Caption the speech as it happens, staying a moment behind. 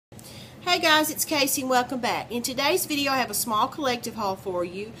Hey guys, it's Casey and welcome back. In today's video I have a small collective haul for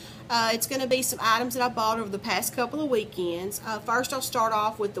you. It's going to be some items that I bought over the past couple of weekends. First I'll start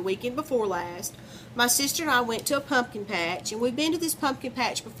off with the weekend before last. My sister and I went to a pumpkin patch, and we've been to this pumpkin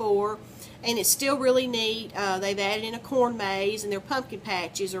patch before and it's still really neat. They've added in a corn maze and their pumpkin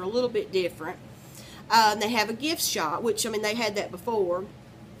patches are a little bit different. They have a gift shop, which they had that before.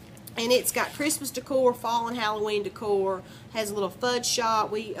 And it's got Christmas decor, fall and Halloween decor. Has a little fudge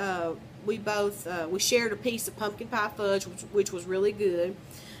shop. We shared a piece of pumpkin pie fudge, which was really good.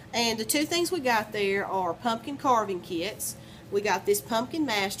 And the two things we got there are pumpkin carving kits. We got this Pumpkin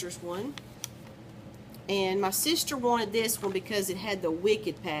Masters one, and my sister wanted this one because it had the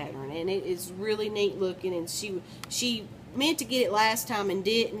Wicked pattern, and it is really neat looking. And she meant to get it last time and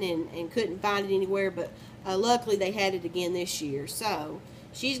didn't, and couldn't find it anywhere, but luckily they had it again this year. So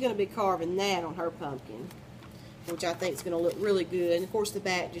she's going to be carving that on her pumpkin, which I think is going to look really good. And of course the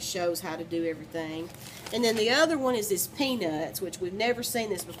back just shows how to do everything. And then the other one is this Peanuts, which we've never seen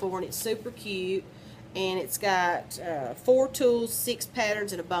this before, and it's super cute. And it's got 4 tools, 6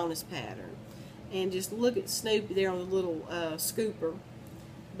 patterns, and a bonus pattern. And just look at Snoopy there on the little scooper.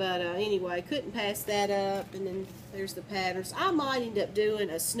 But anyway, couldn't pass that up. And then there's the patterns. I might end up doing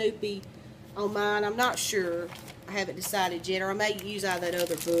a Snoopy on mine. I'm not sure. I haven't decided yet, or I may use out of that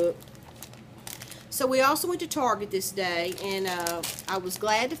other book. So we also went to Target this day, and I was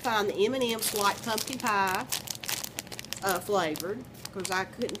glad to find the M&M's White Pumpkin Pie flavored, because I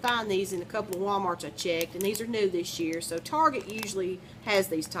couldn't find these in a couple of Walmarts I checked, and these are new this year. So Target usually has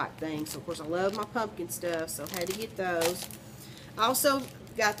these type things. So of course I love my pumpkin stuff, so I had to get those. I also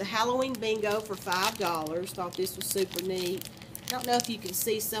got the Halloween bingo for $5. Thought this was super neat. I don't know if you can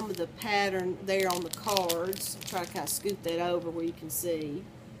see some of the pattern there on the cards. I'll try to kind of scoot that over where you can see.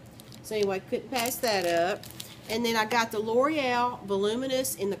 So anyway, couldn't pass that up. And then I got the L'Oreal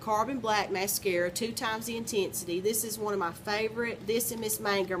Voluminous in the Carbon Black Mascara, 2 times the intensity. This is one of my favorite. This and Miss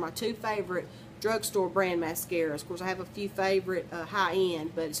Mango are my 2 favorite drugstore brand mascaras. Of course, I have a few favorite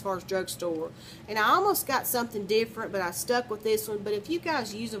high-end, but as far as drugstore. And I almost got something different, but I stuck with this one. But if you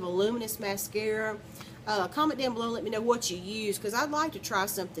guys use a voluminous mascara, comment down below and let me know what you use, because I'd like to try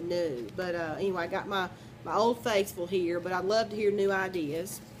something new. But anyway, I got my Old Faithful here, but I'd love to hear new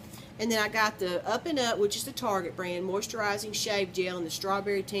ideas. And then I got the Up and Up, which is the Target brand, moisturizing shave gel in the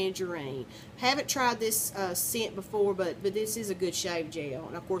strawberry tangerine. Haven't tried this scent before, but this is a good shave gel.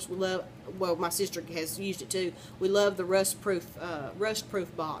 And of course we love, well, my sister has used it too. We love the rust-proof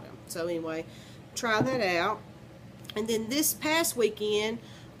bottom. So anyway, try that out. And then this past weekend,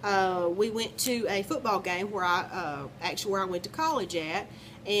 we went to a football game where I went to college at,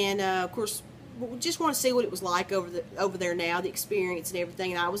 and of course we just want to see what it was like over there now, the experience and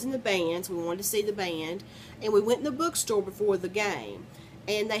everything. And I was in the band, so we wanted to see the band. And we went in the bookstore before the game,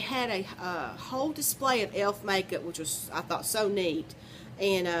 and they had a whole display of elf makeup, which was, I thought, so neat.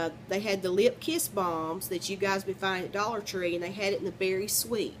 And they had the Lip Kiss bombs that you guys been finding at Dollar Tree, and they had it in the Berry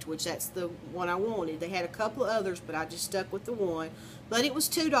Sweet, which that's the one I wanted. They had a couple of others, but I just stuck with the one. But it was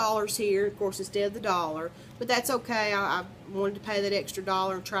 $2 here, of course, instead of the $1. But that's okay. I wanted to pay that extra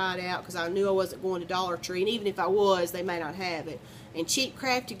 $1 and try it out, because I knew I wasn't going to Dollar Tree, and even if I was, they may not have it. And Cheap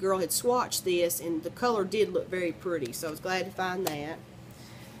Crafty Girl had swatched this, and the color did look very pretty, so I was glad to find that.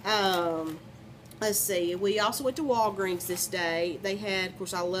 Let's see, we also went to Walgreens this day. They had, of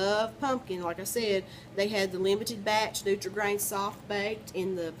course, I love pumpkin, like I said. They had the limited batch Nutri-Grain Soft Baked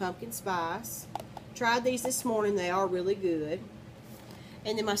in the pumpkin spice. Tried these this morning. They are really good.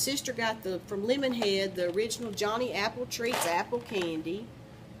 And then my sister got from Lemonhead, the original Johnny Apple Treats apple candy.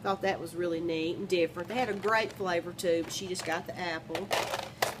 Thought that was really neat and different. They had a grape flavor too, but she just got the apple.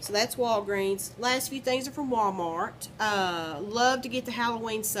 So that's Walgreens. Last few things are from Walmart. Love to get the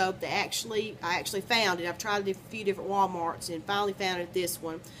Halloween soap. I actually found it. I've tried a few different Walmarts and finally found it at this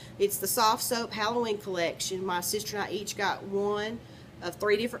one. It's the Soft Soap Halloween Collection. My sister and I each got one of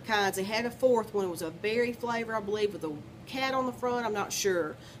 3 different kinds. They had a 4th one. It was a berry flavor, I believe, with a cat on the front. I'm not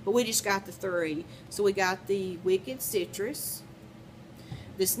sure. But we just got the 3. So we got the Wicked Citrus.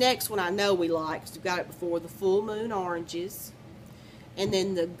 This next one I know we like, because we've got it before, the Full Moon Oranges. And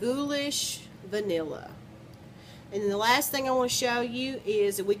then the Ghoulish Vanilla. And then the last thing I want to show you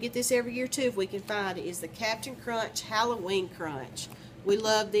is, and we get this every year too if we can find it, is the Captain Crunch Halloween Crunch. We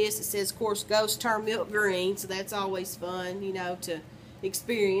love this. It says, of course, Ghost Turn Milk Green, so that's always fun, you know, to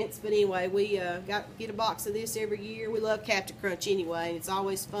experience. But anyway, we get a box of this every year. We love Captain Crunch anyway, and it's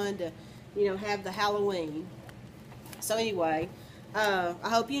always fun to, you know, have the Halloween. So anyway, I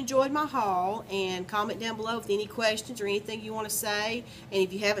hope you enjoyed my haul, and comment down below with any questions or anything you want to say. And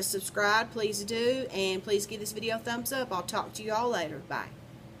if you haven't subscribed, please do, and please give this video a thumbs up. I'll talk to you all later. Bye.